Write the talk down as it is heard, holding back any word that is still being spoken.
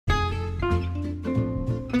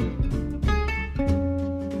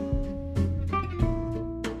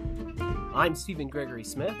I'm Stephen Gregory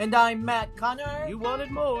Smith. And I'm Matt Connor. You wanted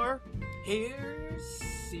more. Here's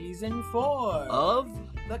season 4 of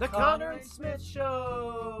The Connor and Smith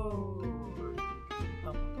Show.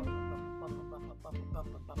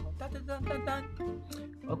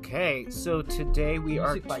 Okay, so today we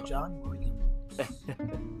Music by John Williams.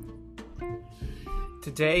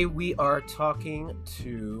 Today we are talking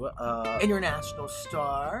to international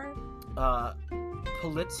star,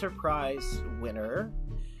 Pulitzer Prize winner,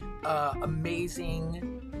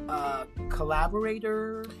 amazing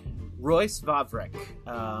collaborator, Royce Vavrek,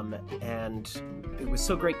 and it was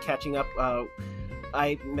so great catching up.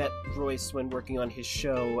 I met Royce when working on his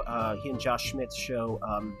show, he and Josh Schmidt's show,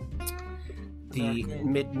 the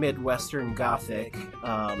Midwestern Gothic,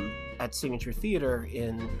 at Signature Theater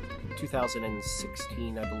in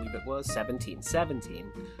 2016, I believe it was. 17.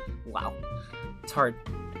 Wow. It's hard.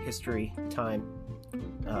 History, time,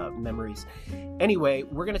 memories. Anyway,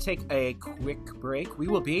 we're going to take a quick break. We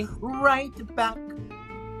will be right back.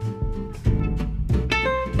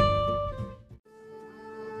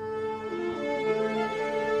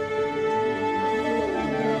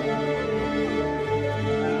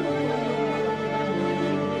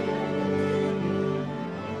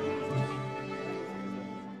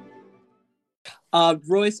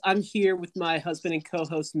 Royce, I'm here with my husband and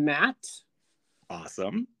co-host, Matt.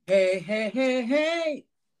 Awesome. Hey.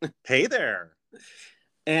 Hey there.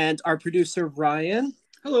 And our producer, Ryan.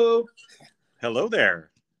 Hello. Hello there.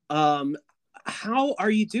 How are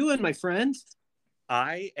you doing, my friend?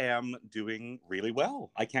 I am doing really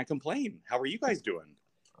well. I can't complain. How are you guys doing?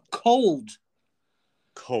 Cold.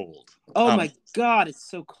 Oh my God, it's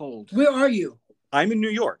so cold. Where are you? I'm in New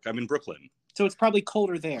York. I'm in Brooklyn. So it's probably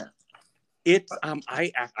colder there. It's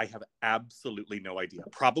I have absolutely no idea.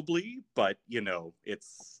 Probably, but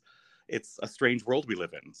it's a strange world we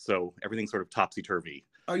live in. So everything's sort of topsy-turvy.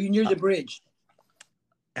 Are you near the bridge?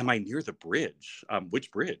 Am I near the bridge?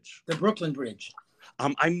 Which bridge? The Brooklyn Bridge.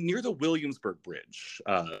 I'm near the Williamsburg Bridge.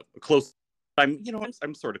 Close. I'm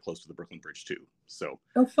sort of close to the Brooklyn Bridge too. So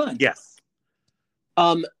oh, fun. Yes.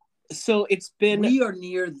 So it's been. We are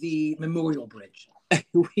near the Memorial Bridge.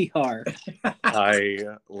 We are. I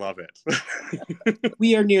love it.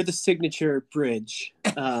 We are near the Signature Bridge.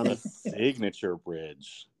 The Signature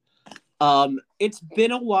Bridge. It's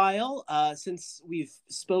been a while since we've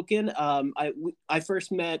spoken. I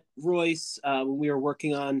first met Royce when we were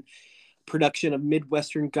working on production of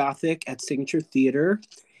Midwestern Gothic at Signature Theater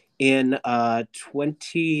in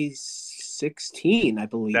 2016, I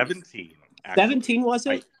believe. 17. Actually. 17 was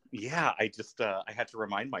it? I just I had to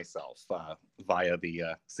remind myself via the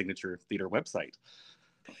Signature Theater website.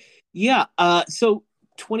 Yeah. So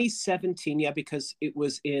 2017, because it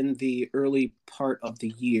was in the early part of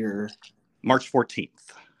the year. March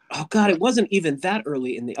 14th. Oh God, it wasn't even that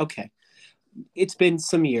early in the. Okay, it's been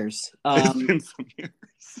some years. It's been some years.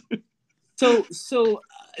 So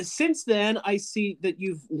since then, I see that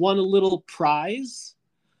you've won a little prize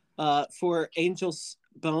for Angel's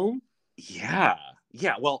Bone. Yeah.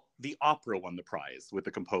 Well, the opera won the prize with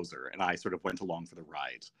the composer, and I sort of went along for the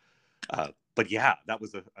ride. But yeah, that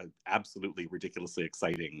was an absolutely ridiculously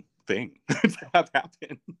exciting thing to have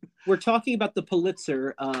happen. We're talking about the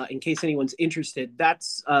Pulitzer, in case anyone's interested.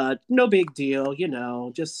 That's no big deal,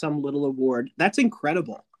 just some little award. That's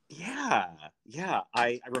incredible. Yeah.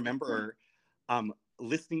 I remember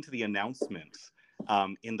listening to the announcement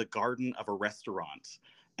in the garden of a restaurant.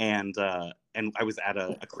 And I was at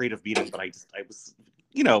a creative meeting, but I was,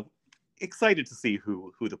 excited to see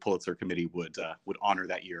who the Pulitzer Committee would honor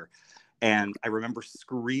that year. And I remember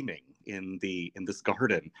screaming in this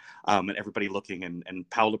garden, and everybody looking, and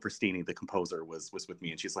Paola Pristini, the composer, was with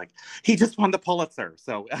me, and she's like, "He just won the Pulitzer,"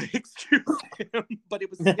 so excuse him. But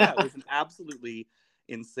it was an absolutely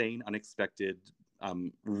insane, unexpected,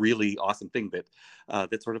 really awesome thing that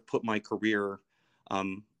sort of put my career,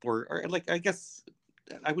 or like, I guess.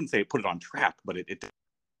 I wouldn't say it put it on track, but it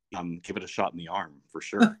give it a shot in the arm for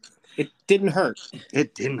sure. It didn't hurt.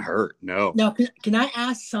 It didn't hurt. No. Now, can I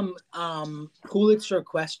ask some Pulitzer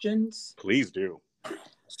questions? Please do.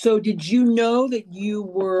 So, did you know that you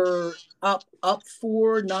were up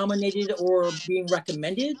for nominated or being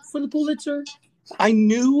recommended for the Pulitzer? I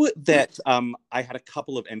knew that I had a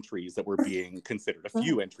couple of entries that were being considered, a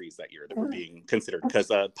few entries that year that were being considered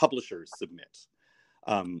because publishers submit.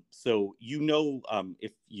 So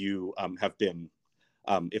if you have been,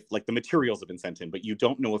 if like the materials have been sent in, but you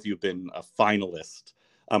don't know if you've been a finalist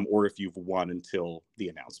or if you've won until the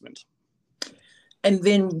announcement. And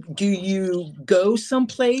then do you go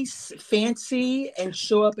someplace fancy and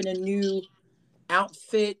show up in a new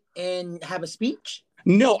outfit and have a speech?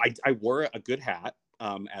 No, I wore a good hat.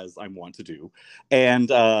 as I'm wont to do. And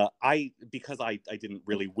because I didn't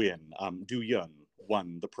really win, Du Yun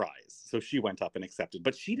won the prize. So she went up and accepted,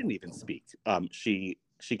 but she didn't even speak.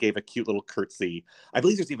 She gave a cute little curtsy. I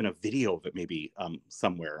believe there's even a video of it maybe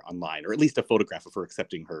somewhere online, or at least a photograph of her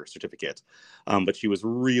accepting her certificate. But she was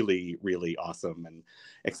really, really awesome and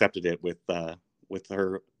accepted it with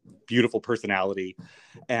her beautiful personality.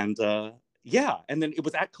 And yeah, and then it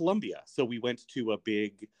was at Columbia. So we went to a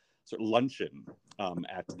big sort of luncheon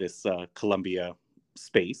at this Columbia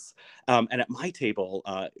space. And at my table,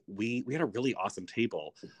 we had a really awesome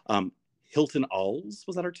table. Hilton Alls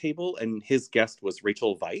was at our table, and his guest was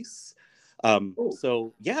Rachel Weisz.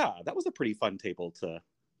 So yeah, that was a pretty fun table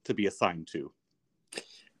to be assigned to.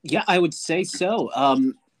 Yeah, I would say so.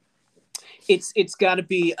 It's got to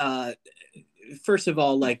be first of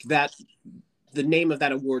all, like that. The name of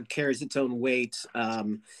that award carries its own weight.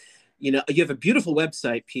 You know, you have a beautiful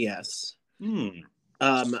website. P.S.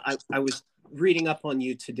 I was reading up on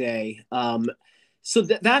you today. So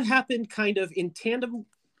that happened kind of in tandem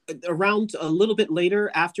around a little bit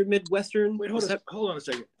later after Midwestern. Wait, hold on a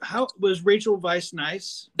second. How was Rachel Weisz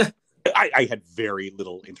nice? I had very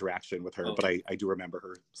little interaction with her, but I do remember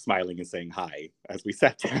her smiling and saying hi as we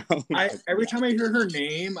sat down. Every time I hear her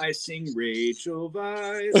name, I sing Rachel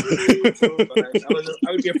Weisz. Rachel Weisz.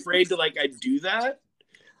 I would be afraid to I'd do that.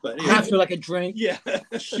 But anyway. After like a drink. Yeah.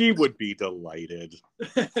 She would be delighted.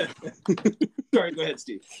 Sorry, go ahead,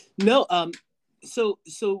 Steve. No, so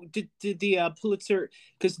did the Pulitzer,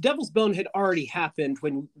 because Devil's Bone had already happened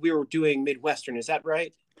when we were doing Midwestern, is that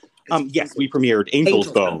right? Yes, we premiered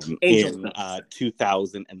Angel's Bone in Bone.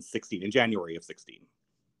 2016, in January of 16.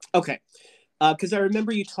 Okay, because I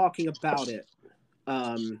remember you talking about it.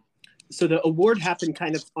 So the award happened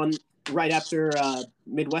kind of right after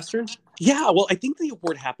Midwestern? Yeah, well, I think the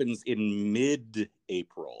award happens in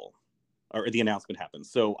mid-April, or the announcement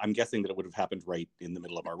happens. So I'm guessing that it would have happened right in the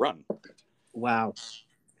middle of our run. Wow.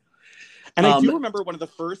 And I do remember one of the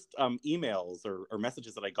first emails or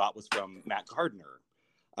messages that I got was from Matt Gardner.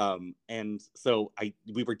 And so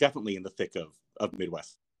we were definitely in the thick of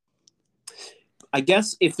Midwest. I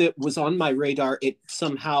guess if it was on my radar,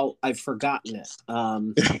 I've forgotten it.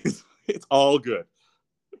 It's all good.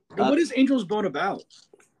 And what is Angel's Bone about?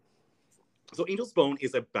 So Angel's Bone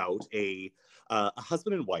is about a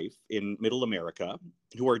husband and wife in Middle America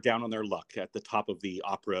who are down on their luck. At the top of the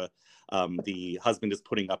opera, the husband is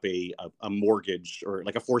putting up a mortgage, or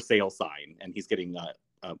like a for sale sign, and he's getting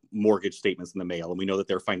mortgage statements in the mail, and we know that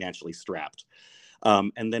they're financially strapped.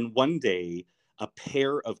 And then one day, a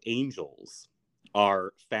pair of angels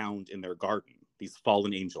are found in their garden. These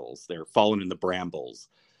fallen angels, they're fallen in the brambles,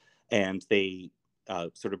 and they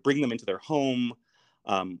sort of bring them into their home,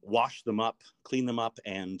 wash them up, clean them up,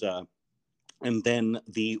 and then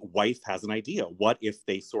the wife has an idea. What if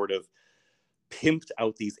they sort of pimped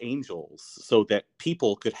out these angels so that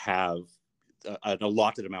people could have an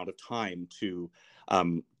allotted amount of time to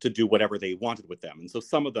do whatever they wanted with them? And so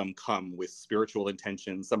some of them come with spiritual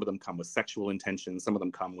intentions, some of them come with sexual intentions, some of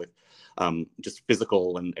them come with just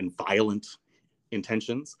physical and violent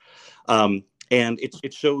intentions. And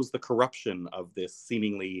it shows the corruption of this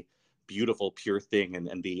seemingly beautiful, pure thing,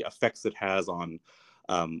 and the effects it has on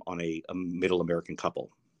a Middle American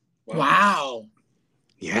couple. Wow.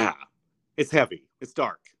 Yeah. It's heavy. It's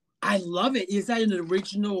dark. I love it. Is that an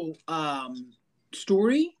original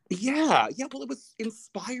story? Yeah. Well, it was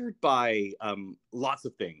inspired by lots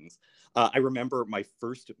of things. I remember my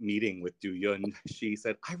first meeting with Du Yun. She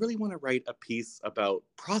said, I really want to write a piece about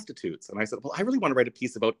prostitutes. And I said, well, I really want to write a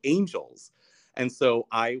piece about angels. And so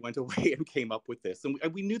I went away and came up with this. And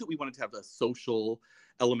we knew that we wanted to have a social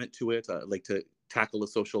element to it, like to tackle a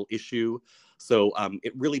social issue. So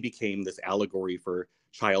it really became this allegory for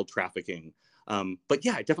child trafficking. But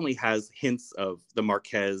yeah, it definitely has hints of the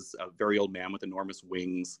Marquez, a very old man with enormous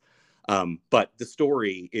wings. But the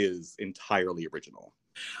story is entirely original.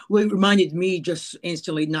 Well, it reminded me just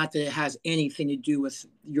instantly, not that it has anything to do with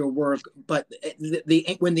your work, but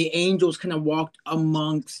when the angels kind of walked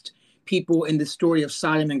amongst people in the story of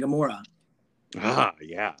Sodom and Gomorrah. Ah,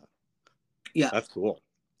 yeah. Yeah. That's cool.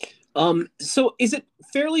 So is it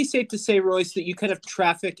fairly safe to say, Royce, that you kind of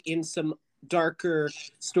traffic in some darker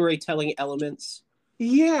storytelling elements?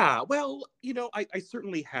 Yeah, well, I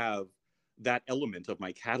certainly have that element of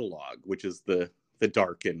my catalog, which is the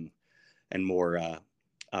dark and more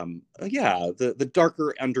the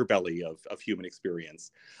darker underbelly of human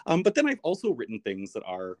experience. But then I've also written things that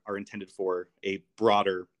are intended for a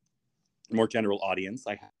broader, more general audience.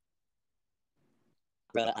 I have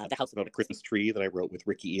The House About a Christmas Tree that I wrote with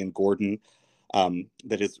Ricky Ian Gordon.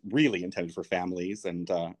 that is really intended for families, and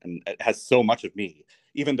it has so much of me.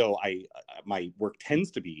 Even though my work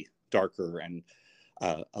tends to be darker and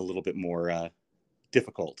a little bit more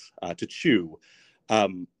difficult to chew,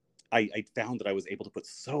 I found that I was able to put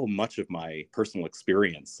so much of my personal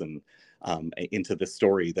experience and into this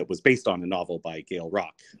story that was based on a novel by Gail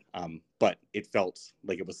Rock, but it felt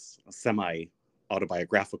like it was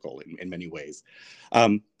semi-autobiographical in many ways.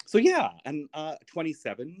 So yeah, and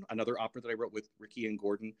 27, another opera that I wrote with Ricky and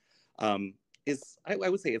Gordon, is I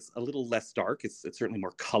would say it's a little less dark. It's certainly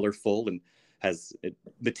more colorful and has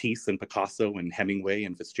Matisse and Picasso and Hemingway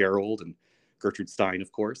and Fitzgerald and Gertrude Stein,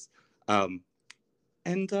 of course. Yeah,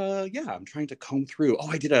 I'm trying to comb through. Oh,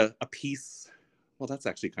 I did a piece. Well, that's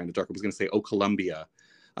actually kind of dark. I was going to say "Oh, Columbia,"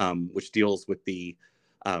 which deals with the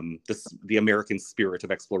American spirit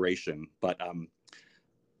of exploration, but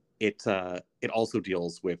it also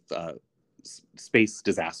deals with space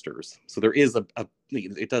disasters. So there is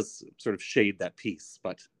it does sort of shade that piece.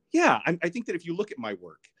 But yeah, I think that if you look at my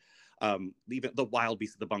work, even The Wild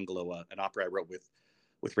Beast of the Bungalow, an opera I wrote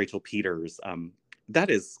with Rachel Peters, that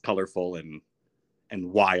is colorful and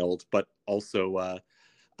wild, but also a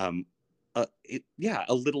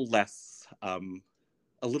little less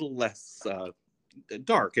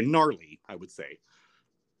dark and gnarly, I would say.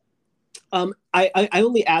 I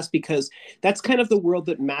only ask because that's kind of the world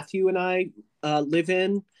that Matthew and I live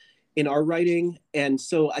in our writing, and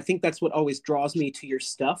so I think that's what always draws me to your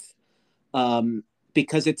stuff,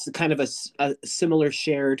 because it's kind of a similar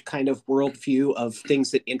shared kind of worldview of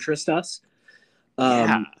things that interest us.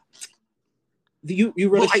 Yeah. You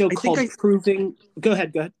wrote a show called Proving. Go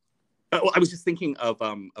ahead. Well, I was just thinking of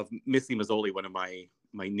Missy Mazzoli, one of my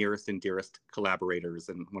nearest and dearest collaborators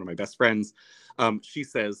and one of my best friends. She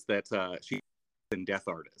says that she's a death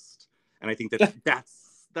artist, and I think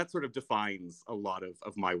that sort of defines a lot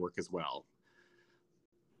of my work as well.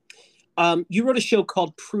 You wrote a show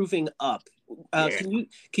called Proving Up. Yeah.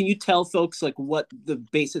 Can you tell folks like what the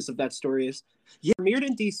basis of that story is? Yeah. It premiered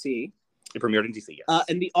in DC. It premiered in DC, yes.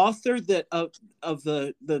 And the author that of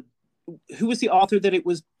the who was the author that it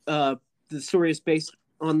was the story is based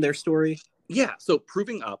on their story? Yeah, so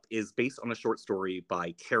Proving Up is based on a short story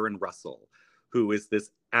by Karen Russell, who is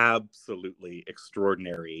this absolutely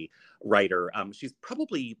extraordinary writer. She's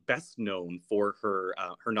probably best known for her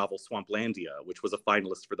novel Swamplandia, which was a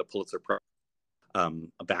finalist for the Pulitzer Prize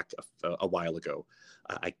back a while ago.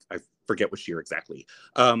 I forget which year exactly.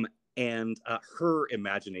 And her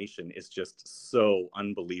imagination is just so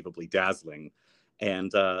unbelievably dazzling.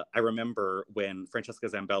 And I remember when Francesca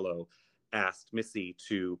Zambello asked Missy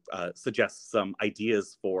to suggest some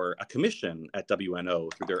ideas for a commission at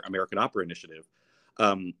WNO through their American Opera Initiative,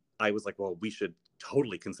 I was like, well, we should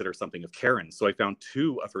totally consider something of Karen. So I found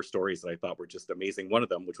two of her stories that I thought were just amazing. One of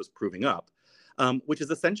them, which was Proving Up, which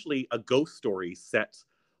is essentially a ghost story set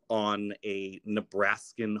on a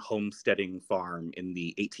Nebraskan homesteading farm in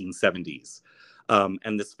the 1870s.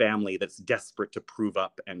 And this family that's desperate to prove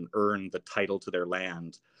up and earn the title to their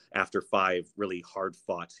land after 5 really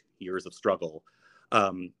hard-fought years of struggle.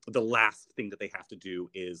 The last thing that they have to do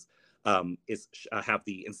is have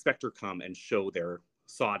the inspector come and show their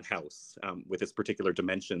sod house with its particular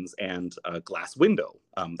dimensions and a glass window.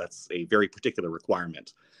 That's a very particular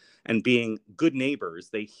requirement. And being good neighbors,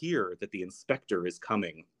 they hear that the inspector is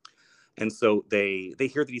coming. And so they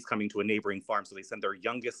hear that he's coming to a neighboring farm, so they send their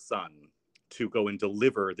youngest son to go and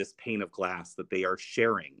deliver this pane of glass that they are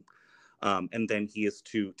sharing. And then he is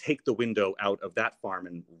to take the window out of that farm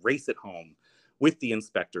and race it home with the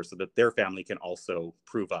inspector so that their family can also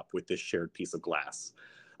prove up with this shared piece of glass.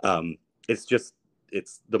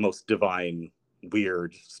 It's the most divine,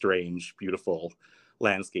 weird, strange, beautiful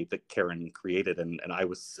landscape that Karen created. And I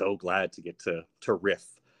was so glad to get to riff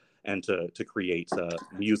and to create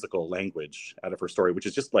musical language out of her story, which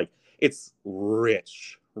is just like, it's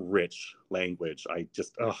rich language.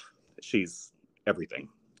 She's everything.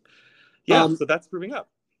 Yeah, so that's Proving Up.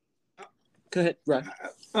 Go ahead, Ryan.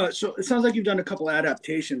 So it sounds like you've done a couple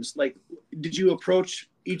adaptations. Like, did you approach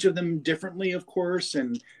each of them differently, of course?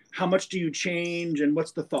 And how much do you change? And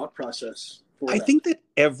what's the thought process for that? I think that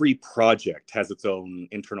every project has its own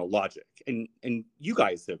internal logic. And you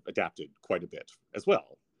guys have adapted quite a bit as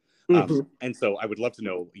well. Mm-hmm. And so I would love to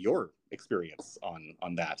know your experience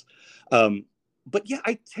on that. But yeah,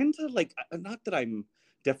 I tend to not that I'm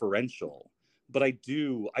deferential, but I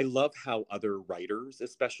love how other writers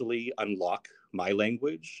especially unlock my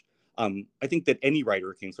language. I think that any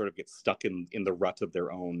writer can sort of get stuck in the rut of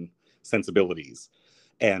their own sensibilities.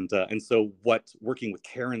 And so what working with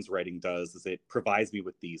Karen's writing does is it provides me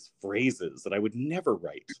with these phrases that I would never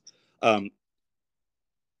write.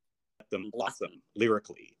 them blossom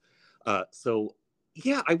lyrically. So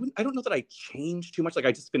yeah, I don't know that I changed too much. Like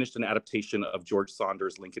I just finished an adaptation of George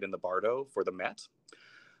Saunders' Lincoln in the Bardo for the Met.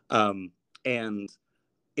 And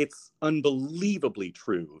it's unbelievably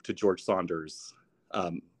true to George Saunders'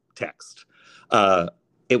 text.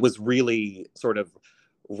 It was really sort of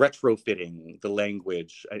retrofitting the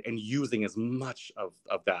language and using as much of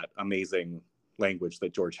that amazing language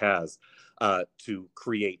that George has to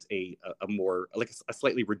create a more, like a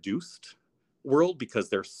slightly reduced world, because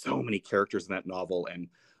there's so many characters in that novel, and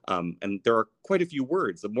there are quite a few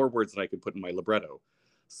words, more words than I could put in my libretto.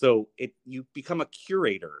 So you become a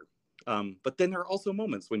curator, but then there are also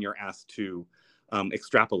moments when you're asked to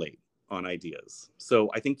extrapolate on ideas. So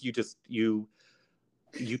I think you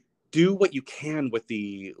do what you can with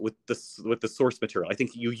the source material. I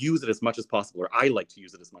think you use it as much as possible, or I like to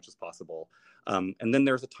use it as much as possible. And then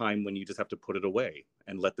there's a time when you just have to put it away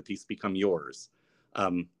and let the piece become yours.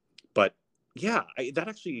 But yeah, that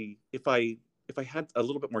actually, if I had a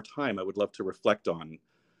little bit more time, I would love to reflect on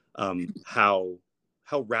how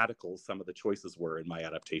radical some of the choices were in my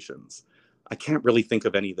adaptations. I can't really think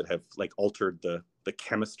of any that have like altered the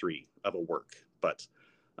chemistry of a work, but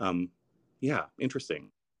yeah,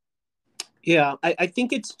 interesting. Yeah, I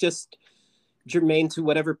think it's just germane to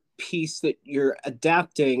whatever piece that you're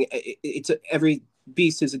adapting. Every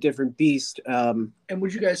beast is a different beast. And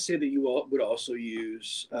would you guys say that you all would also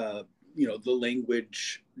use, the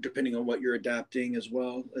language depending on what you're adapting as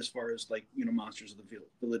well, as far as like, Monsters of the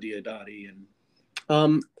Villa Diodati and?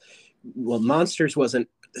 Well, Monsters wasn't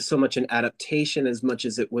so much an adaptation as much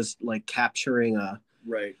as it was like capturing a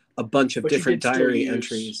bunch of different diary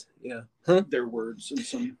entries. Yeah. Huh? Their words and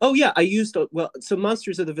some. Oh yeah, I used so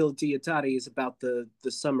Monsters of the Villa Diodati is about the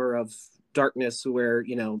summer of darkness where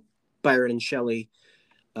Byron and Shelley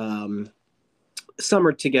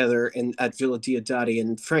summered together at Villa Diodati,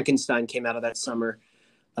 and Frankenstein came out of that summer.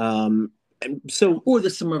 And so, or the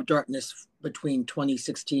summer of darkness between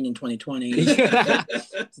 2016 and 2020.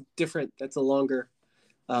 It's different. That's a longer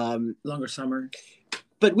summer.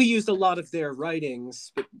 But we used a lot of their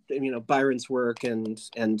writings, Byron's work and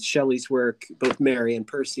Shelley's work, both Mary and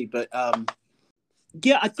Percy. But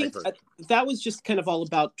yeah, I think that was just kind of all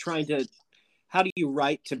about trying to, how do you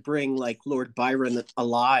write to bring like Lord Byron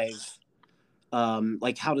alive?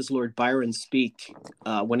 Like how does Lord Byron speak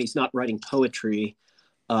when he's not writing poetry?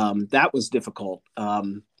 That was difficult.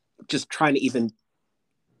 Just trying to even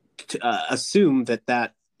assume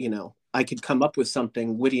that I could come up with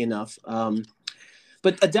something witty enough.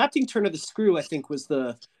 But adapting Turn of the Screw, I think, was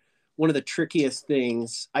one of the trickiest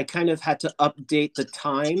things. I kind of had to update the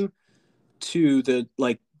time to the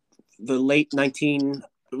late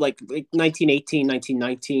 1918,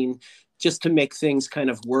 1919, just to make things kind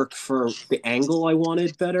of work for the angle I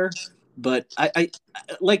wanted better. But I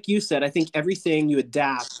like you said, I think everything you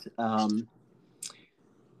adapt,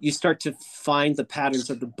 you start to find the patterns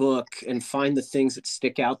of the book and find the things that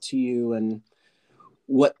stick out to you and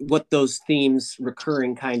what those themes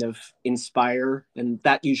recurring kind of inspire, and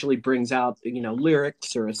that usually brings out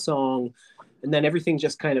lyrics or a song, and then everything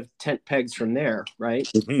just kind of tent pegs from there, right?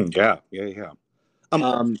 Mm-hmm. Yeah.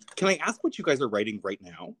 Can I ask what you guys are writing right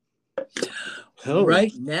now?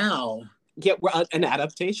 Right now, yeah, we're an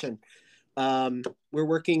adaptation. We're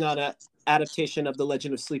working on an adaptation of The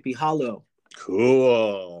Legend of Sleepy Hollow.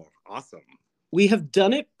 Cool, awesome. We have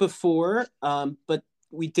done it before, but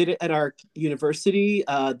we did it at our university.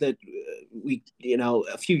 That we,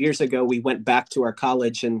 a few years ago, we went back to our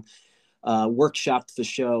college and workshopped the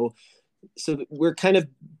show. So we're kind of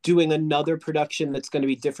doing another production that's going to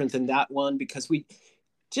be different than that one, because we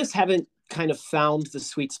just haven't kind of found the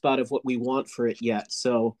sweet spot of what we want for it yet.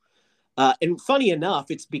 So, and funny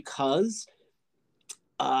enough, it's because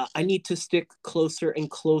I need to stick closer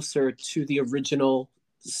and closer to the original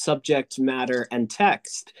subject matter and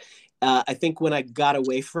text. I think when I got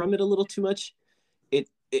away from it a little too much, it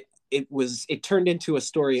turned into a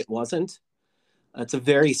story it wasn't. It's a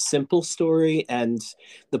very simple story, and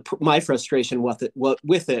my frustration with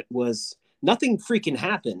it was nothing freaking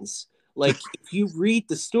happens. Like if you read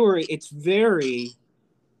the story, it's very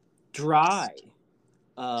dry.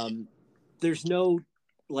 There's no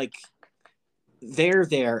like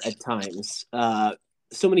there at times.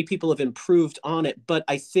 So many people have improved on it, but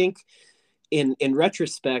I think in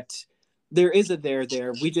retrospect, there is a there.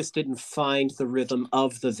 We just didn't find the rhythm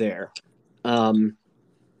of the there.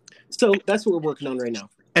 So that's what we're working on right now.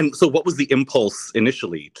 And so, what was the impulse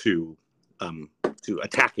initially to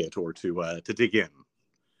attack it or to dig in?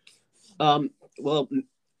 Well,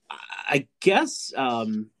 I guess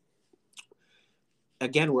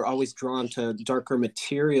again, we're always drawn to darker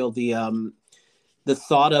material. the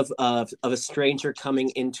thought of a stranger coming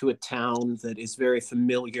into a town that is very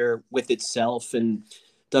familiar with itself and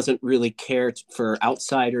doesn't really care for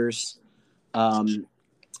outsiders.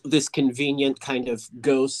 This convenient kind of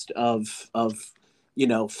ghost of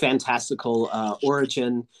fantastical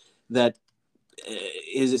origin that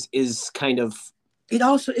is kind of.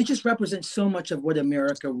 It just represents so much of what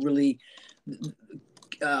America really,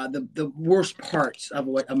 the worst parts of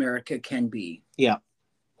what America can be. Yeah.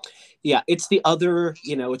 It's the other,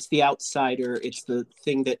 it's the outsider. It's the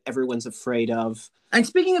thing that everyone's afraid of. And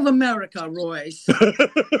speaking of America, Royce,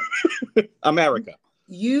 America.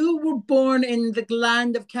 You were born in the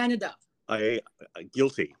land of Canada.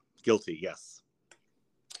 Guilty, yes.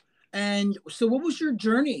 And so, what was your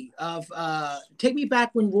journey of? Take me back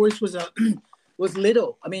when Royce was was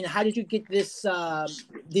little. I mean, how did you get this?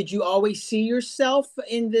 Did you always see yourself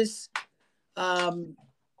in this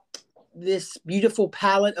this beautiful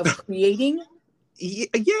palette of creating?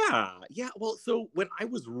 Yeah. Well, so when I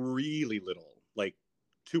was really little, like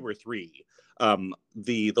 2 or 3,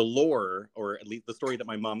 the lore, or at least the story that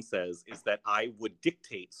my mom says, is that I would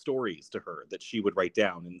dictate stories to her that she would write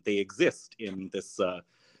down, and they exist in this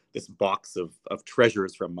this box of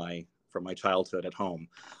treasures from my childhood at home.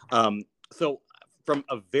 So from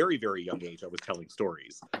a very, very young age, I was telling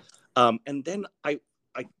stories, and then I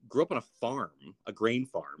grew up on a farm, a grain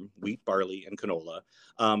farm, wheat, barley, and canola,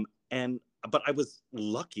 but I was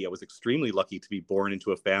lucky. I was extremely lucky to be born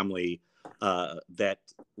into a family that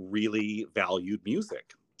really valued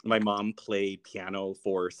music. My mom played piano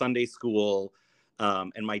for Sunday school,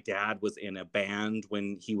 and my dad was in a band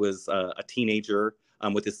when he was a teenager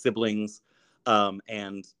with his siblings.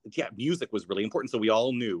 And yeah, music was really important. So we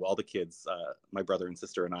all knew, all the kids, my brother and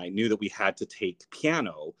sister and I knew that we had to take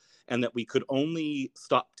piano, and that we could only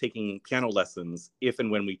stop taking piano lessons if and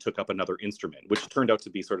when we took up another instrument, which turned out to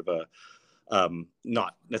be sort of a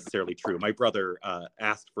not necessarily true. My brother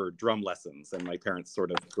asked for drum lessons, and my parents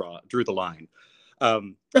sort of drew the line.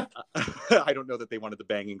 I don't know that they wanted the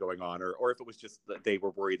banging going on, or if it was just that they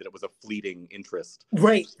were worried that it was a fleeting interest.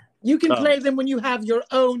 Right. You can play them when you have your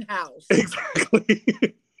own house. Exactly.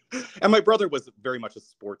 And my brother was very much a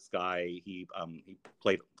sports guy. He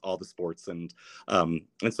played all the sports, and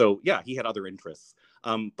so yeah, he had other interests.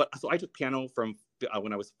 But so I took piano from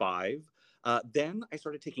when I was 5. Then I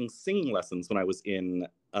started taking singing lessons when I was in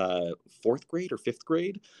 4th grade or 5th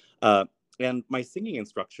grade. And my singing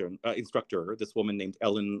instructor, this woman named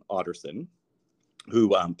Ellen Otterson,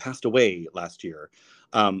 who passed away last year,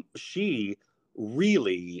 she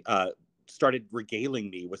really started regaling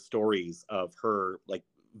me with stories of her like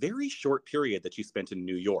very short period that she spent in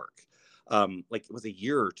New York. Like it was a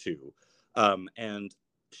year or 2. And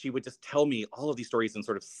she would just tell me all of these stories and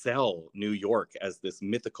sort of sell New York as this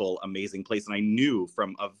mythical, amazing place. And I knew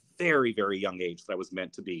from a very, very young age that I was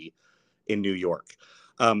meant to be in New York.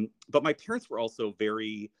 But my parents were also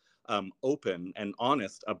very open and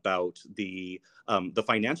honest about the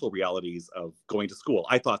financial realities of going to school.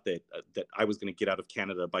 I thought that I was going to get out of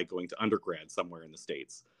Canada by going to undergrad somewhere in the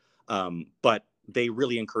States. But they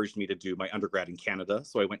really encouraged me to do my undergrad in Canada.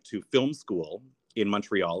 So I went to film school in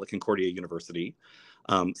Montreal at Concordia University.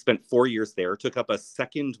 Spent 4 years there, took up a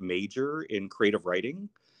second major in creative writing.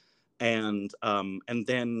 And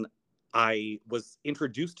then I was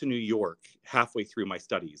introduced to New York halfway through my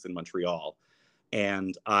studies in Montreal.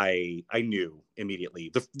 And I knew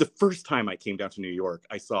immediately. The first time I came down to New York,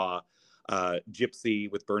 I saw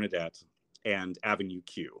Gypsy with Bernadette and Avenue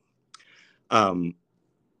Q.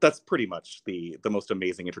 That's pretty much the most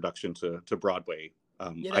amazing introduction to Broadway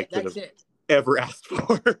I could have ever asked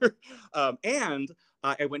for. And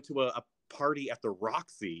I went to a party at the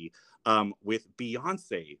Roxy with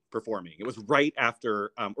Beyonce performing. It was right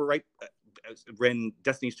after, when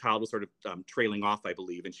Destiny's Child was sort of trailing off, I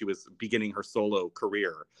believe, and she was beginning her solo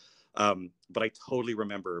career. But I totally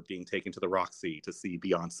remember being taken to the Roxy to see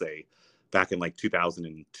Beyonce back in like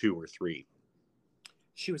 2002 or 3.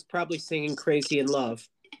 She was probably singing Crazy in Love.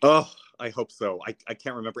 Oh, I hope so. I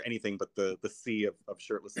can't remember anything but the sea of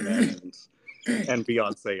shirtless men and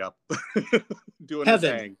Beyonce up doing her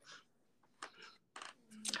thing.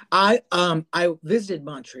 I visited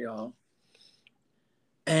Montreal,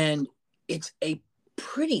 and it's a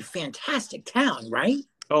pretty fantastic town, right?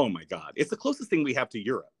 Oh my God. It's the closest thing we have to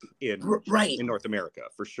Europe in North America,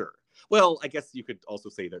 for sure. Well, I guess you could also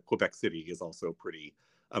say that Quebec City is also pretty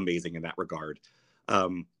amazing in that regard.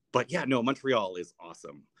 But yeah, no, Montreal is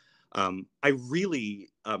awesome. I really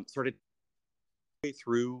started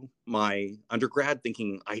through my undergrad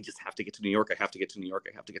thinking, I just have to get to New York. I have to get to New York.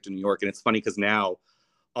 I have to get to New York. And it's funny because now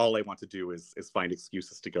all I want to do is find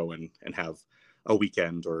excuses to go and have a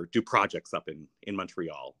weekend or do projects up in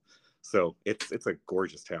Montreal. So it's a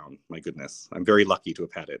gorgeous town. My goodness, I'm very lucky to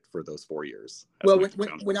have had it for those 4 years. Well,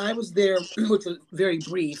 when I was there, which was very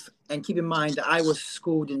brief, and keep in mind that I was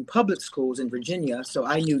schooled in public schools in Virginia, so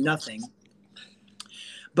I knew nothing.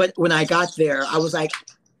 But when I got there, I was like,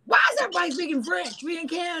 why is everybody speaking French? We in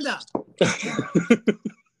Canada.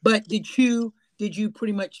 But did you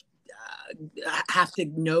pretty much have to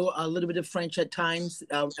know a little bit of French at times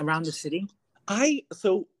around the city? I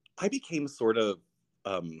became sort of,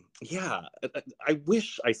 I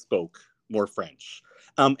wish I spoke more French.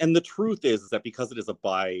 And the truth is that because it is a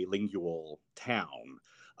bilingual town,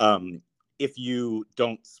 if you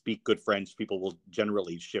don't speak good French, people will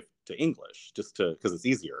generally shift to English because it's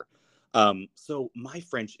easier. So my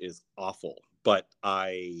French is awful, but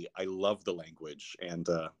I love the language and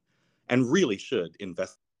really should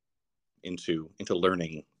invest into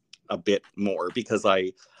learning a bit more, because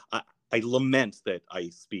I lament that I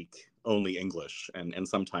speak only English and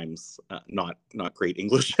sometimes not great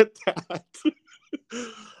English at that.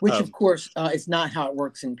 Which of course is not how it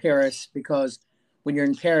works in Paris, because when you're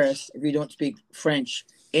in Paris, if you don't speak French,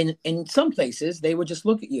 in some places they would just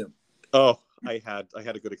look at you. Oh, I had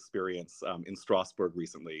a good experience in Strasbourg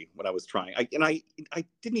recently when I was trying. I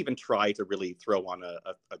didn't even try to really throw on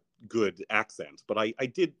a good accent, but I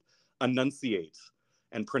did enunciate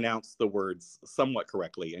and pronounce the words somewhat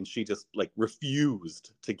correctly, and she just like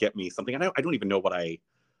refused to get me something. And I don't even know what I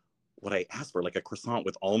asked for, like a croissant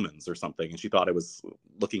with almonds or something, and she thought I was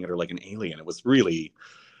looking at her like an alien. It was really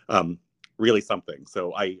really something.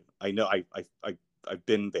 So I know I've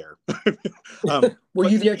been there. Were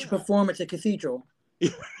you there to perform at the cathedral?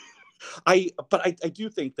 I do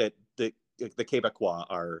think that the Quebecois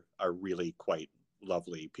are really quite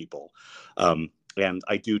lovely people. And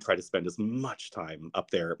I do try to spend as much time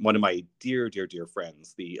up there. One of my dear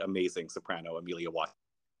friends, the amazing soprano Amelia Watt,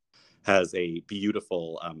 has a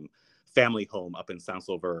beautiful family home up in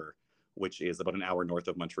Saint-Sauveur, which is about an hour north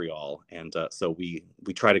of Montreal. And so we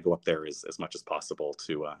try to go up there as much as possible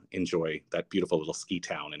to enjoy that beautiful little ski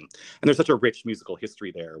town. And there's such a rich musical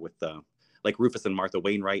history there with like Rufus and Martha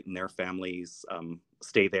Wainwright and their families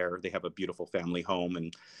stay there. They have a beautiful family home,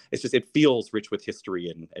 and it feels rich with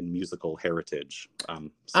history and musical heritage.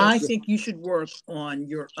 I think you should work on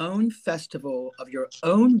your own festival of your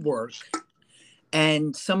own work,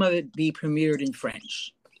 and some of it be premiered in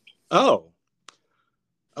French. Oh,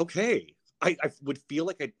 okay. I would feel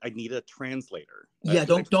like I need a translator. Yeah,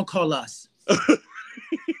 don't call us.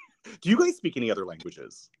 Do you guys speak any other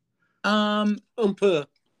languages? Un peu.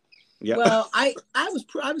 Yeah. Well, I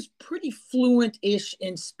was pretty fluent-ish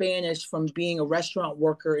in Spanish from being a restaurant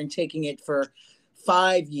worker and taking it for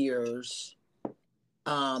 5 years,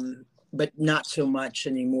 but not so much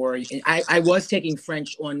anymore. I was taking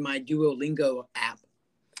French on my Duolingo app.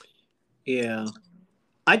 Yeah.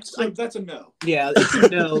 So that's a no. Yeah, it's a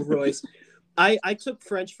no, Royce. I took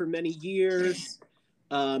French for many years,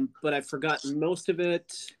 but I've forgotten most of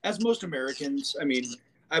it. As most Americans, I mean,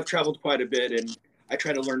 I've traveled quite a bit, and I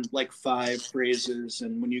try to learn like 5 phrases.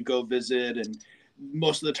 And when you go visit, and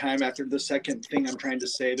most of the time after the second thing I'm trying to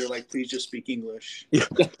say, they're like, please just speak English. Yeah.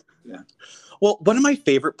 Yeah. Well, one of my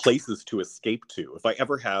favorite places to escape to, if I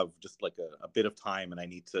ever have just like a bit of time and I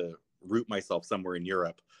need to root myself somewhere in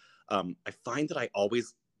Europe, I find that I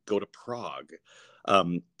always go to Prague.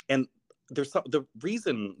 And there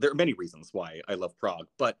are many reasons why I love Prague,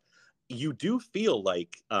 but you do feel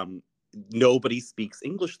like nobody speaks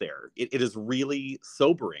English there. It is really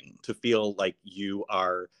sobering to feel like you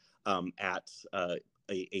are at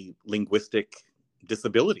a linguistic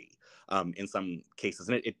disability in some cases,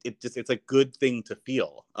 and it's a good thing to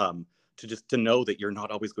feel, to know that you're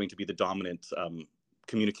not always going to be the dominant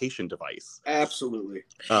communication device. Absolutely.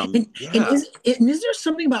 And is there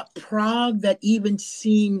something about Prague that even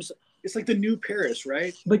seems? It's like the new Paris,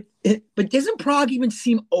 right? But doesn't Prague even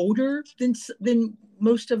seem older than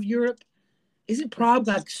most of Europe? Isn't Prague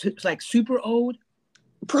like super old?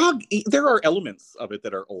 Prague, there are elements of it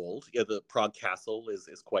that are old. Yeah, the Prague Castle is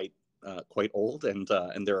quite old, and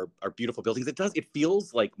there are beautiful buildings. It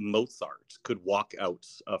feels like Mozart could walk out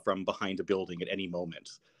from behind a building at any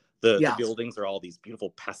moment. The buildings are all these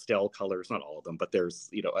beautiful pastel colors, not all of them, but there's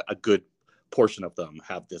a good portion of them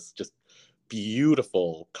have this just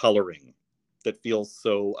beautiful coloring that feels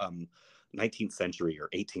so 19th century or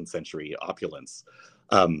 18th century opulence.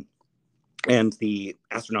 And the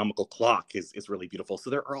astronomical clock is really beautiful.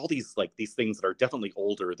 So there are all these things that are definitely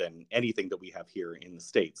older than anything that we have here in the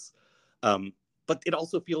States. But it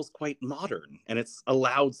also feels quite modern, and it's a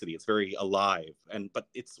loud city. It's very alive, but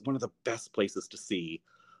it's one of the best places to see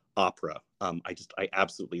opera. I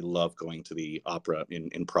absolutely love going to the opera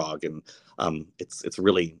in Prague, and it's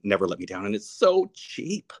really never let me down, and it's so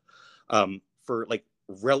cheap. For like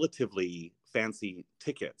relatively fancy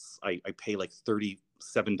tickets, I pay like $37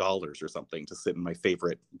 or something to sit in my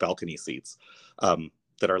favorite balcony seats,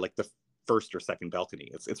 that are like the first or second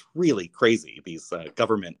balcony. It's really crazy, these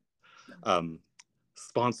government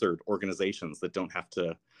sponsored organizations that don't have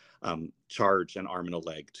to charge an arm and a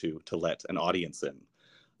leg to let an audience in.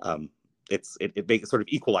 It sort of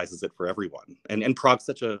equalizes it for everyone. And Prague's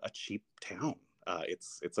such a cheap town.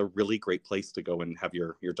 It's a really great place to go and have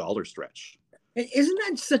your dollar stretch. Isn't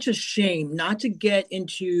that such a shame? Not to get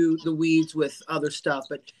into the weeds with other stuff,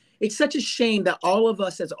 but it's such a shame that all of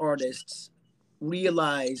us as artists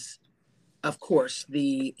realize, of course,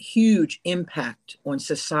 the huge impact on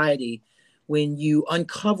society when you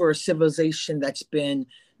uncover a civilization that's been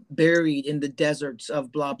buried in the deserts of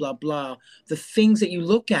blah, blah, blah. The things that you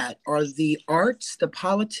look at are the arts, the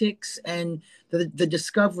politics, and the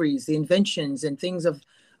discoveries, the inventions, and things of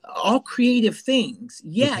all creative things.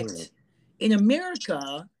 Yet, in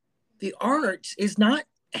America, the arts is not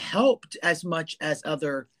helped as much as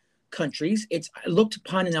other countries. It's looked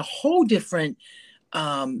upon in a whole different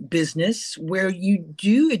business where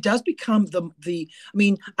it does become I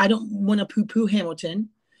mean, I don't want to poo-poo Hamilton,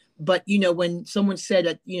 but when someone said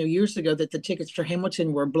that years ago that the tickets for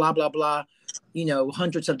Hamilton were blah blah blah,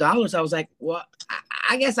 hundreds of dollars, I was like, well,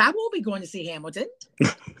 I guess I won't be going to see Hamilton.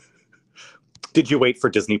 Did you wait for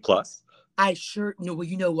Disney Plus? I sure no.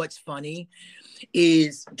 Well, what's funny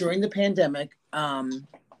is during the pandemic,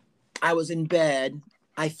 I was in bed,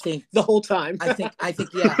 I think the whole time. I think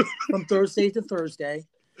yeah, from Thursday to Thursday,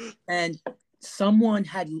 and someone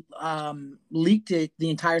had leaked the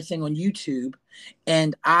entire thing on YouTube,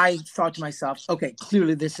 and I thought to myself, okay,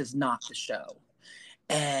 clearly this is not the show,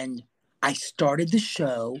 and I started the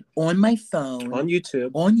show on my phone on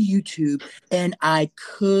YouTube, and I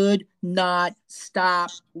could not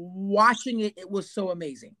stop watching it. It was so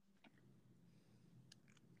amazing.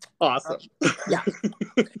 Awesome. Yeah.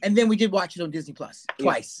 And then we did watch it on Disney Plus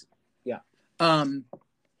twice. Yeah.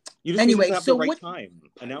 You just anyway, have so the right what time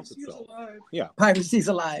announce itself. Yeah. Piracy's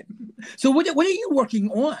alive. So what are you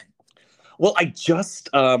working on? Well, I just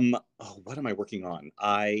what am I working on?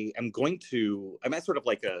 I'm at sort of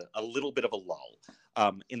like a little bit of a lull,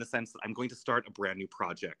 in the sense that I'm going to start a brand new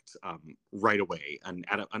project right away.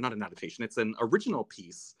 Not an adaptation. It's an original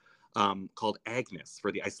piece called Agnes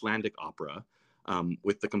for the Icelandic opera,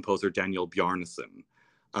 with the composer Daniel Bjarnason.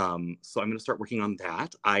 So I'm going to start working on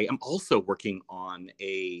that. I am also working on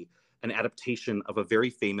an adaptation of a very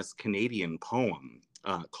famous Canadian poem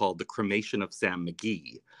called The Cremation of Sam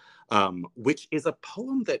McGee, which is a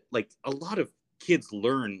poem that like a lot of kids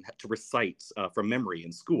learn to recite from memory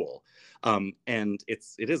in school. And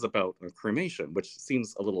it is about a cremation, which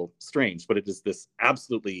seems a little strange, but it is this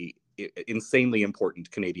absolutely insanely important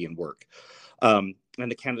Canadian work. And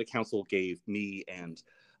the Canada Council gave me and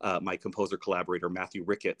my composer collaborator, Matthew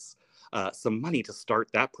Ricketts, some money to start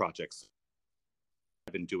that project.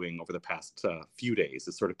 I've been doing over the past few days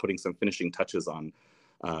is sort of putting some finishing touches on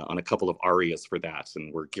a couple of arias for that.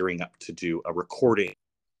 And we're gearing up to do a recording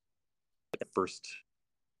at first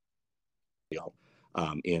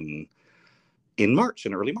in March,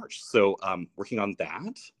 in early March. So working on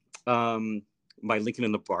that. My Lincoln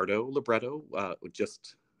and the Bardo libretto,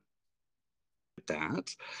 just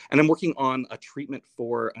that. And I'm working on a treatment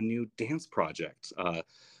for a new dance project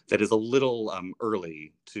that is a little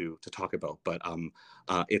early to talk about, but I'm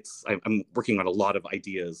working on a lot of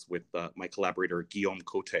ideas with my collaborator Guillaume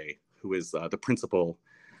Cote, who is the principal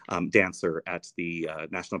dancer at the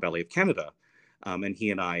National Ballet of Canada. And he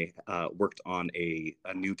and I worked on a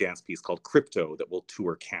new dance piece called Crypto that will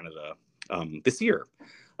tour Canada this year,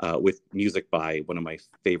 with music by one of my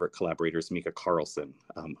favorite collaborators, Mika Carlson,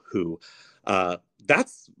 who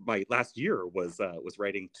that's my last year was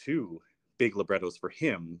writing two big librettos for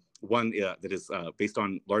him. One that is based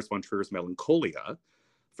on Lars von Trier's Melancholia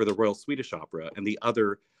for the Royal Swedish Opera, and the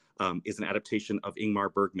other is an adaptation of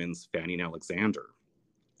Ingmar Bergman's Fanny and Alexander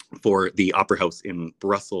for the opera house in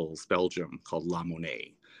Brussels, Belgium, called La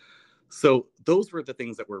Monnaie. So those were the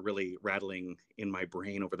things that were really rattling in my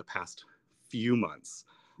brain over the past few months.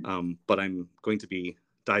 But I'm going to be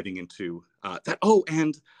diving into that. Oh,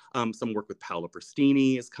 and some work with Paola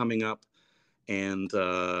Prestini is coming up, and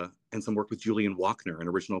some work with Julian Walkner, an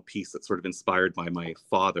original piece that's sort of inspired by my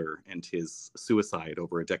father and his suicide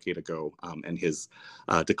over a decade ago, and his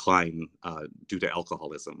decline due to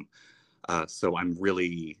alcoholism. So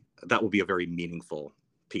that will be a very meaningful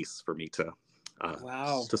piece for me to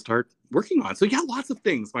Wow. to start working on. So yeah, lots of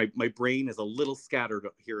things. My brain is a little scattered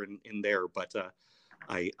here and there, but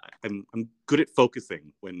I'm good at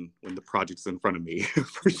focusing when the project's in front of me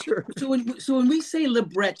for sure. So when we say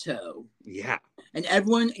libretto, Yeah, and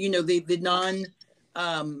everyone, you know, the non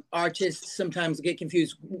artists sometimes get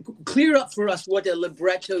confused. Clear up for us what a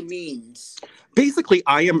libretto means. basically,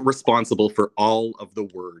 I am responsible for all of the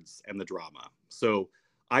words and the drama. So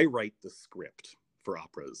I write the script for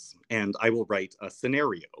operas, and I will write a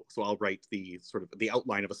scenario. So I'll write the sort of the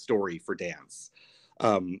outline of a story for dance,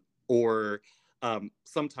 or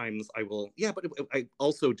sometimes I will. Yeah, but I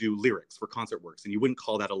also do lyrics for concert works, and you wouldn't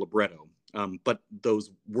call that a libretto, but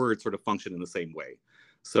those words sort of function in the same way.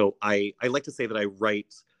 So I like to say that I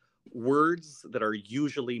write words that are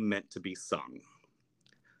usually meant to be sung,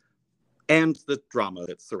 and the drama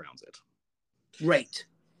that surrounds it. Right.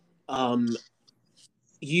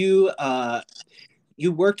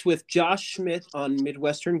 You worked with Josh Schmidt on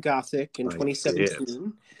Midwestern Gothic in I 2017.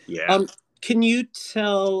 did. Yeah. Can you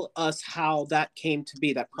tell us how that came to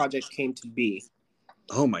be, that project came to be?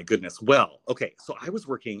 Oh my goodness. Well, okay. So I was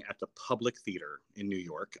working at the Public Theater in New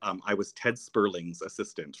York. I was Ted Sperling's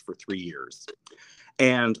assistant for 3 years.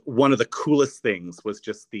 And one of the coolest things was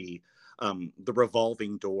just the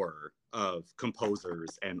revolving door of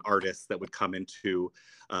composers and artists that would come into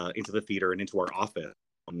the theater and into our office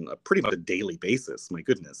on a pretty much a daily basis. My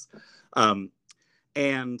goodness.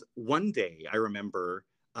 And one day I remember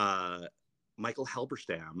Michael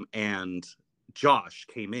Halberstam and Josh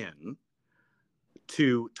came in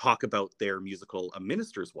to talk about their musical A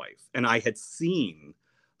Minister's Wife. And I had seen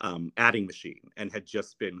Adding Machine and had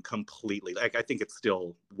just been completely, like, I think it's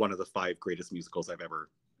still one of the 5 greatest musicals I've ever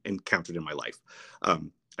encountered in my life.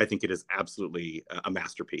 I think it is absolutely a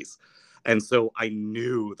masterpiece. And so I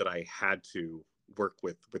knew that I had to work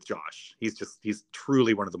with Josh. He's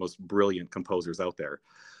truly one of the most brilliant composers out there.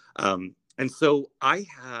 And so I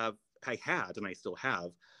had, and I still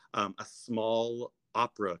have, a small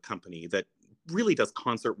opera company that really does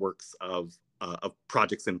concert works of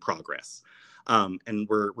projects in progress. And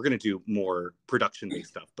we're going to do more production-based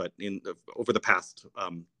stuff, but over the past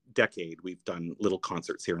decade, we've done little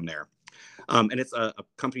concerts here and there. And it's a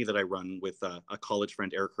company that I run with a college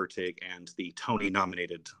friend, Eric Hertig, and the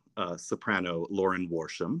Tony-nominated soprano, Lauren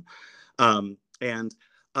Warsham. And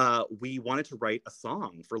we wanted to write a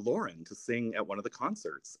song for Lauren to sing at one of the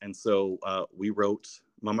concerts. And so we wrote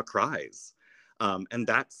Mama Cries. And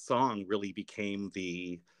that song really became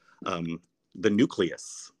the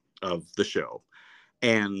nucleus of the show.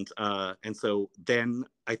 And so then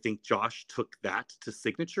I think Josh took that to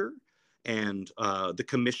Signature, and the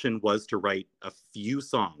commission was to write a few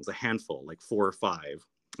songs, a handful, like 4 or 5.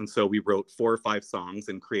 And so we wrote 4 or 5 songs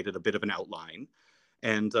and created a bit of an outline,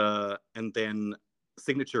 and then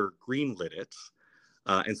Signature greenlit it.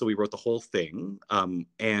 And so we wrote the whole thing, and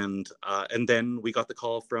then we got the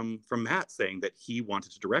call from Matt saying that he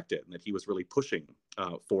wanted to direct it and that he was really pushing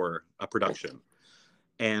for a production.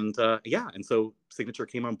 And and so Signature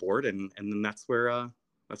came on board, and then that's where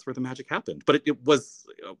the magic happened. But it was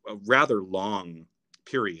a rather long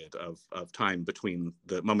period of time between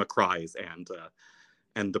the Mama Cries and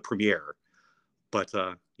the premiere. But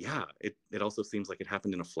it also seems like it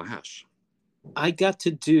happened in a flash. I got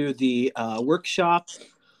to do the workshop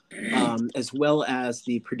as well as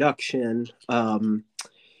the production.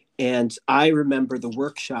 And I remember the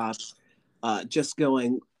workshop just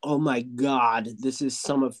going, oh my God, this is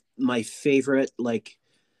some of my favorite, like,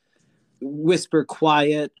 whisper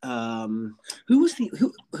quiet. Who was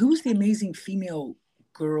the amazing female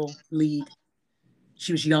girl lead?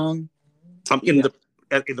 She was young. In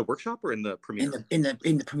the workshop or in the premiere? In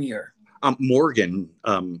the premiere. Morgan.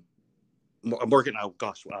 Morgan. Oh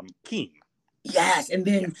gosh. Keane. Yes, and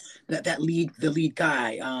then the lead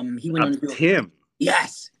guy. He went on to do Tim.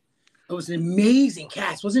 Yes. It was an amazing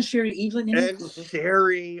cast. Wasn't Sherry Evelyn in it? And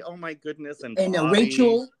Sherry, oh my goodness, and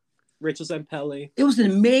Rachel Zampelli. It was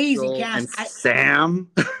an amazing cast. And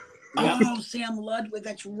Sam. Oh, Sam Ludwig,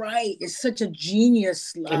 that's right. It's such a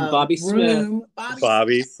genius. And Bobby Smith.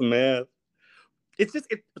 Bobby Smith. It's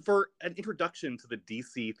just for an introduction to the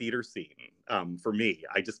DC theater scene. For me,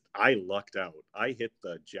 I lucked out. I hit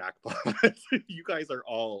the jackpot. You guys are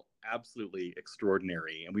all absolutely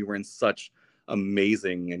extraordinary, and we were in such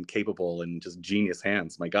amazing and capable and just genius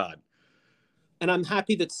hands. My God. And I'm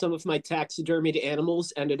happy that some of my taxidermied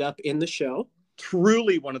animals ended up in the show.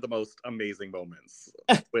 Truly one of the most amazing moments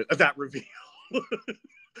with that reveal.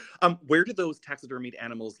 Where do those taxidermied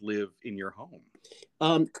animals live in your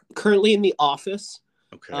home? Currently in the office.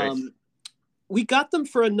 Okay. We got them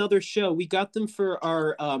for another show. We got them for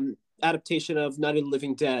our adaptation of Night of the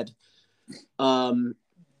Living Dead.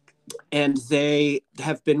 And they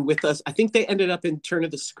have been with us. I think they ended up in Turn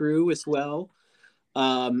of the Screw as well.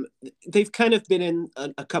 They've kind of been in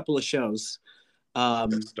a couple of shows.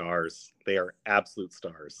 They're stars. They are absolute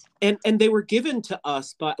stars. And they were given to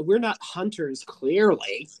us, but we're not hunters,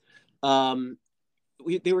 clearly.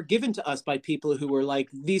 They were given to us by people who were like,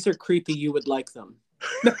 these are creepy, you would like them.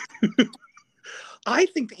 I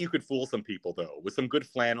think that you could fool some people, though, with some good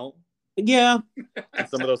flannel. Yeah. And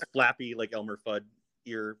some of those flappy, like Elmer Fudd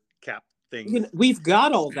ear cap things. You know, we've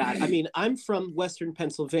got all that. I mean, I'm from Western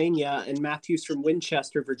Pennsylvania and Matthew's from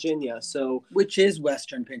Winchester, Virginia. So, which is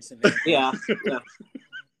Western Pennsylvania. Yeah.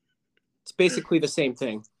 It's basically the same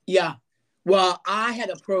thing. Yeah. Well, I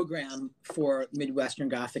had a program for Midwestern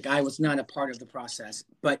Gothic. I was not a part of the process,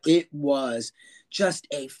 but it was just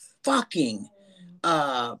a fucking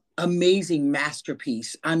amazing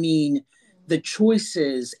masterpiece. I mean, the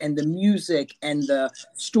choices and the music and the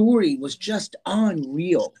story was just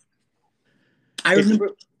unreal. I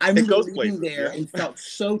remember leaving there and felt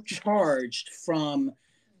so charged from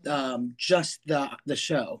just the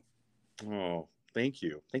show. Oh, thank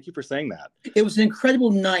you. Thank you for saying that. It was an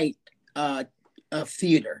incredible night of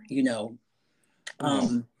theater, you know.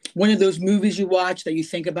 One of those movies you watch that you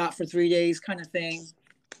think about for 3 days kind of thing.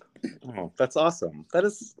 Oh, that's awesome. That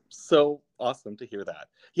is so awesome to hear that.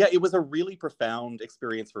 Yeah, it was a really profound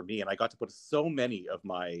experience for me, and I got to put so many of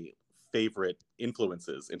my favorite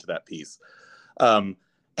influences into that piece. And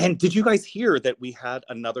did you guys hear that we had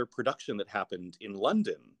another production that happened in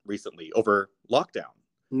London recently over lockdown?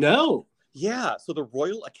 No. Yeah, so the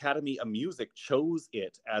Royal Academy of Music chose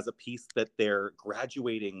it as a piece that their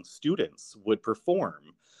graduating students would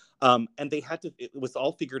perform. And they had to, it was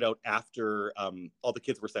all figured out after all the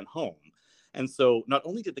kids were sent home. And so not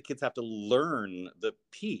only did the kids have to learn the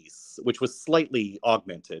piece, which was slightly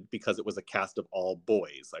augmented because it was a cast of all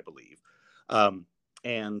boys, I believe.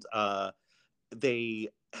 And they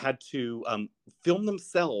had to film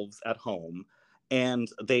themselves at home, and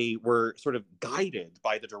they were sort of guided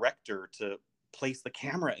by the director to place the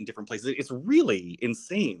camera in different places. It's really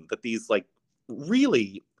insane that these like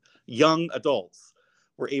really young adults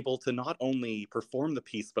were able to not only perform the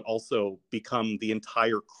piece, but also become the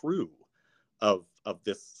entire crew of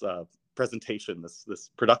this presentation, this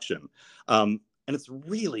production. And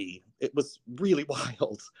it was really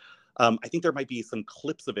wild. I think there might be some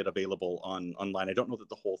clips of it available online. I don't know that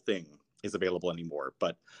the whole thing is available anymore,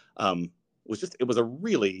 but it was a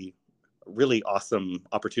really, really awesome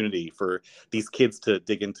opportunity for these kids to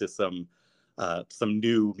dig into some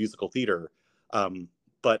new musical theater,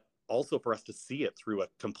 but also for us to see it through a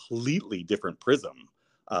completely different prism.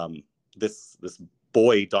 This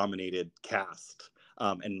boy-dominated cast,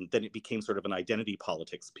 and then it became sort of an identity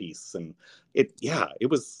politics piece, and it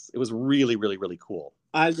was really, really, really cool.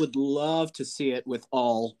 I would love to see it with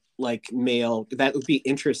all like male. That would be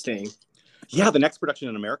interesting. Yeah, the next production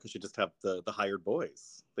in America should just have the hired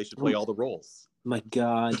boys. They should play all the roles. My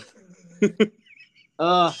God.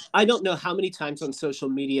 I don't know how many times on social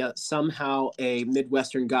media somehow a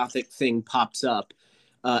Midwestern Gothic thing pops up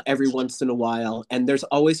every once in a while. And there's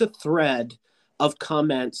always a thread of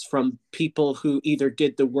comments from people who either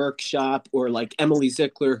did the workshop or like Emily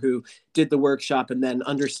Zickler, who did the workshop and then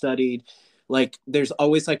understudied. Like there's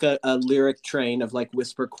always like a lyric train of like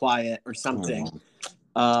Whisper Quiet or something.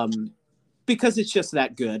 Because it's just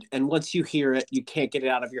that good. And once you hear it, you can't get it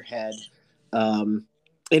out of your head. And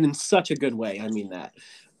in such a good way, I mean that.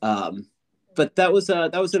 But that was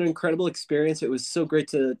an incredible experience. It was so great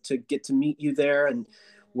to get to meet you there and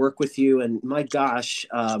work with you. And my gosh,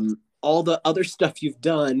 all the other stuff you've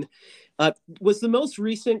done. Was the most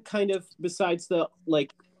recent kind of, besides the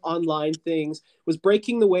like online things, was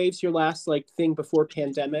Breaking the Waves your last like thing before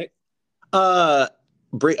pandemic? So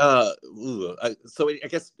I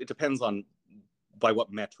guess it depends on by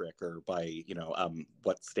what metric or by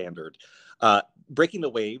what standard. Breaking the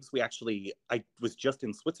Waves, I was just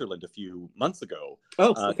in Switzerland a few months ago.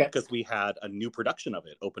 Oh, okay. Because we had a new production of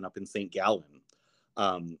it open up in St. Gallen,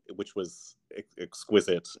 which was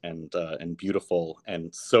exquisite and beautiful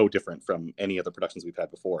and so different from any other productions we've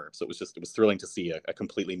had before. So it was thrilling to see a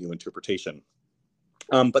completely new interpretation.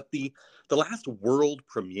 But the last world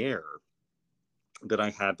premiere that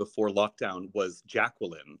I had before lockdown was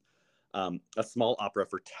Jacqueline, a small opera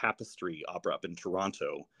for Tapestry Opera up in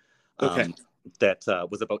Toronto. Okay. That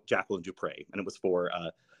was about Jacqueline Dupre, and it was for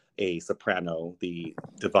a soprano, the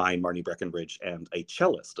divine Marnie Breckenridge, and a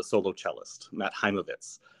cellist, a solo cellist, Matt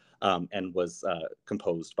Heimovitz, and was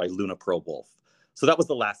composed by Luna Pearl-Wolf. So that was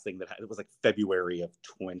the last thing it was like February of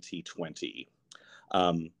 2020.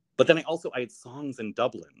 But then I had songs in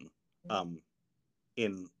Dublin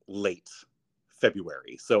in late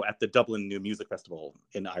February. So at the Dublin New Music Festival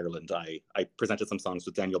in Ireland, I presented some songs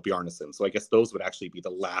with Daniel Bjarnason. So I guess those would actually be the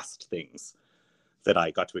last things that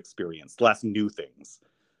I got to experience, the last new things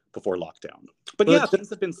before lockdown. But yeah, things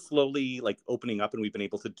have been slowly like opening up, and we've been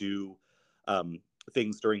able to do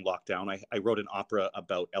things during lockdown. I wrote an opera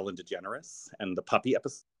about Ellen DeGeneres and the puppy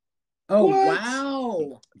episode. Oh,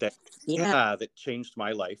 wow. That changed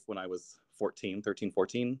my life when I was 13,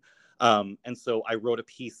 14. And so I wrote a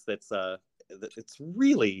piece that's it's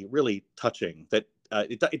really, really touching. That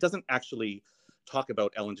it doesn't actually talk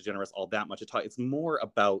about Ellen DeGeneres all that much. It's more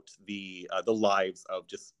about the lives of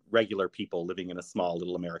just regular people living in a small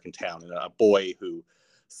little American town, and a boy who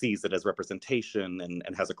sees it as representation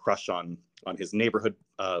and has a crush on his neighborhood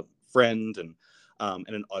friend, and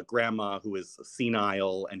a grandma who is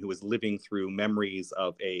senile and who is living through memories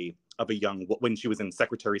of a young, when she was in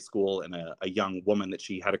secretary school, and a young woman that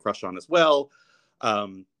she had a crush on as well,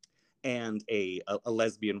 and a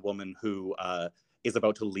lesbian woman who is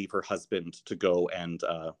about to leave her husband to go and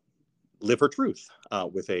live her truth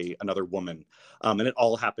with another woman, and it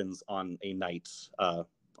all happens on a night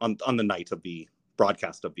on the night of the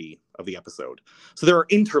broadcast of the episode. So there are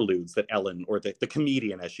interludes that Ellen, or the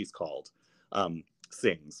comedian as she's called,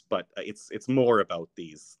 sings, but it's more about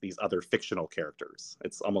these other fictional characters.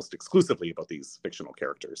 It's almost exclusively about these fictional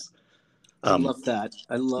characters. I love that.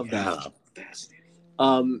 That.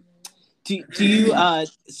 Fascinating. Do you?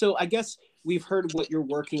 So I guess we've heard what you're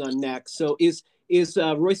working on next. So is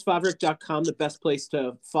RoyceVavrek.com the best place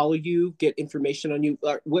to follow you, get information on you?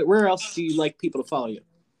 Where else do you like people to follow you?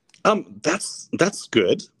 That's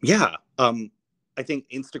good. Yeah. I think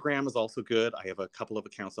Instagram is also good. I have a couple of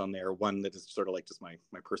accounts on there. One that is sort of like just my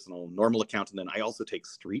personal normal account. And then I also take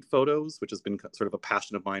street photos, which has been sort of a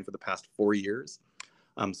passion of mine for the past 4 years.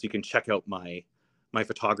 So you can check out my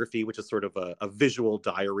photography, which is sort of a visual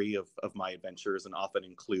diary of my adventures, and often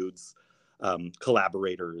includes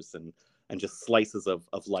collaborators and just slices of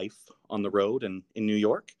life on the road and in New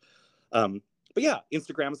York. But yeah,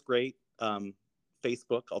 Instagram is great.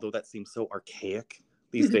 Facebook, although that seems so archaic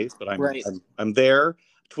these days, but I'm there.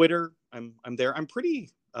 Twitter, I'm there. I'm pretty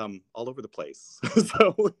all over the place.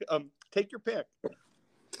 So take your pick.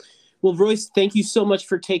 Well, Royce, thank you so much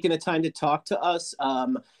for taking the time to talk to us.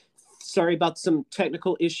 Sorry about some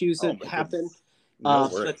technical issues that happened. No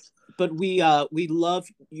worries. But we love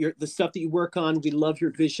the stuff that you work on. We love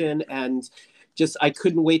your vision, and just I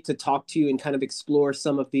couldn't wait to talk to you and kind of explore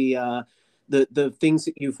some of the things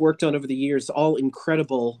that you've worked on over the years. All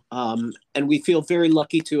incredible, and we feel very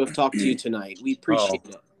lucky to have talked to you tonight. We appreciate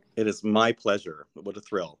it. It is my pleasure. What a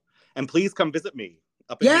thrill! And please come visit me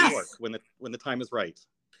up in New York when the time is right.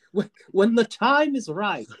 When the time is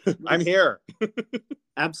right. I'm here.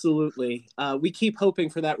 Absolutely. We keep hoping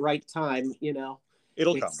for that right time,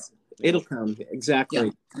 It'll come. It'll come.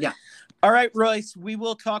 Exactly. Yeah. All right, Royce, we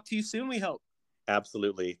will talk to you soon, we hope.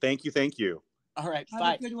 Absolutely. Thank you. All right. Have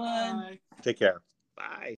bye. a good one. Bye. Take care.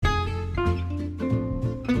 Bye.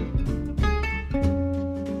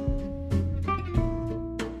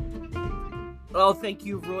 Well, thank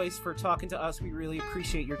you, Royce, for talking to us. We really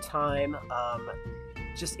appreciate your time.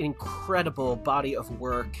 Just an incredible body of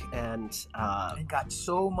work, and got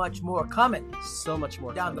so much more coming. So much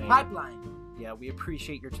more down coming. The pipeline. Yeah, we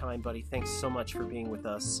appreciate your time, buddy. Thanks so much for being with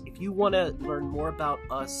us. If you want to learn more about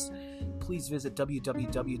us, please visit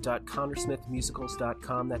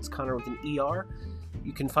www.connorsmithmusicals.com. That's Connor with an ER.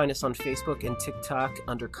 You can find us on Facebook and TikTok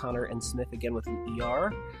under Connor and Smith, again with an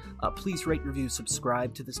ER. Please rate, review,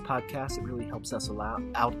 subscribe to this podcast. It really helps us out.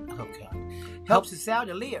 Oh, God. Helps us out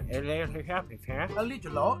a little. A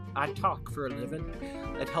little lot. I talk for a living.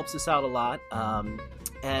 It helps us out a lot.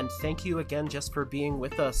 And thank you again just for being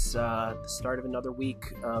with us. The start of another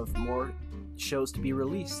week of more shows to be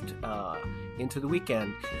released into the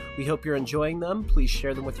weekend. We hope you're enjoying them. Please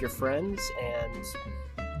share them with your friends, and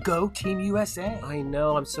go Team USA. I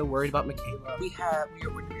know, I'm so worried about Michaela.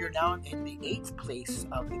 We're now in the 8th place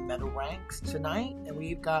of the medal ranks tonight, and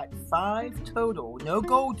we've got 5 total. No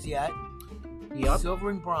golds yet. Yep.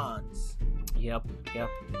 Silver and bronze. Yep.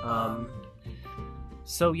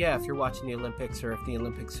 So yeah, if you're watching the Olympics, or if the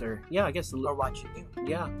Olympics are, I guess, or watching you.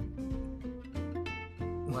 Yeah.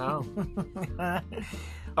 Wow.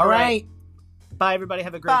 All right. Bye, everybody.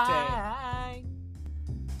 Have a great day. Bye.